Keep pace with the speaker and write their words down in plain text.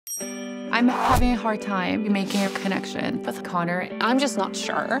I'm having a hard time making a connection with Connor. I'm just not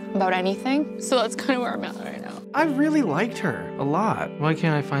sure about anything, so that's kind of where I'm at right now. I really liked her a lot. Why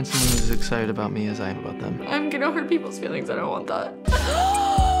can't I find someone who's excited about me as I am about them? I'm gonna hurt people's feelings. I don't want that.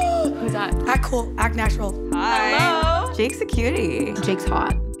 Who's that? Act cool, act natural. Hi. Hello. Jake's a cutie. Jake's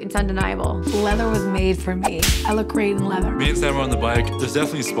hot. It's undeniable. Leather was made for me. I look great in leather. Me and Sam are on the bike. There's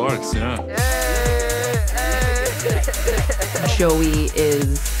definitely sparks, yeah. Joey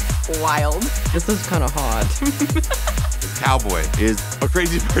is wild. This is kind of hot. Cowboy is a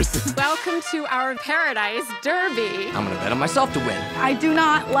crazy person. Welcome to our Paradise Derby. I'm gonna bet on myself to win. I do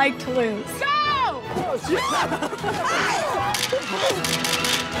not like to lose. Go!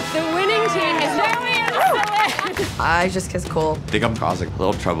 The winning team is Joey and Philip. I just kissed Cole. I think I'm causing a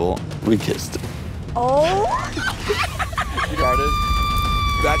little trouble. We kissed. Oh. You got it.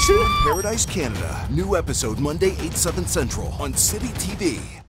 Bachelor in Paradise Canada. New episode Monday, 8/7 Central on Citytv.